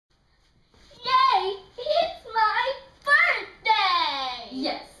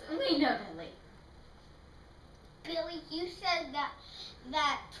said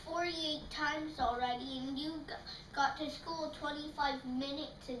that 48 times already, and you got to school 25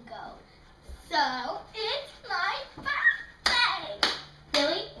 minutes ago. So, it's my birthday!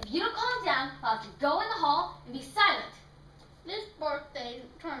 Billy, if you don't calm down, I'll have to go in the hall and be silent. This birthday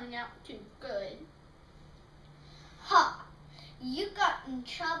isn't turning out too good. Ha! You got in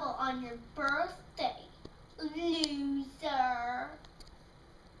trouble on your birthday, loser.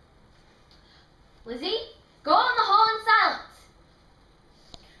 Lizzie, go in the hall in silence.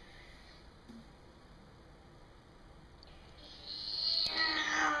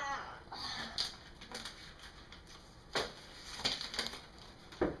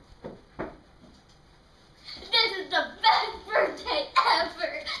 This is the best birthday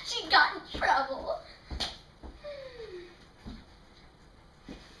ever. She got in trouble.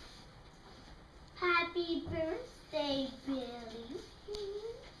 Happy birthday, Billy.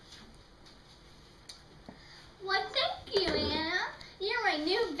 Well, thank you, Anna. You're my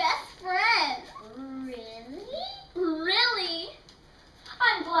new best friend. Really? Really?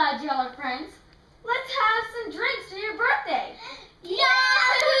 I'm glad y'all are friends. Let's have some drinks for your birthday. Yeah!